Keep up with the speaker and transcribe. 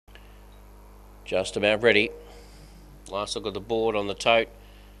Just about ready. Last look at the board on the tote.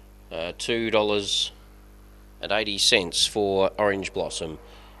 $2.80 for Orange Blossom.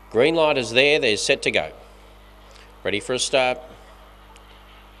 Green light is there. They're set to go. Ready for a start.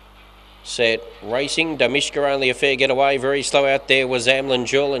 Set racing. Damishka only a fair getaway. Very slow out there was Amlin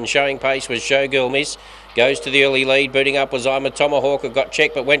Jewel, and showing pace was Showgirl Miss. Goes to the early lead. Booting up was I'm a Tomahawk, who got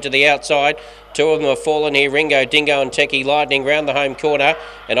checked but went to the outside. Two of them have fallen here. Ringo, Dingo and Techie Lightning round the home corner.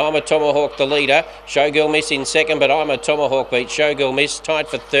 And I'm a Tomahawk the leader. Showgirl Miss in second, but I'm a Tomahawk beat Showgirl Miss. Tight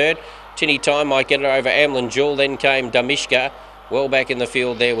for third. Tinny Time might get it over Amlin Jewel. Then came Damishka. Well back in the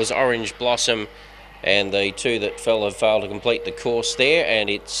field there was Orange Blossom. And the two that fell have failed to complete the course there, and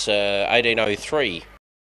it's 18:03.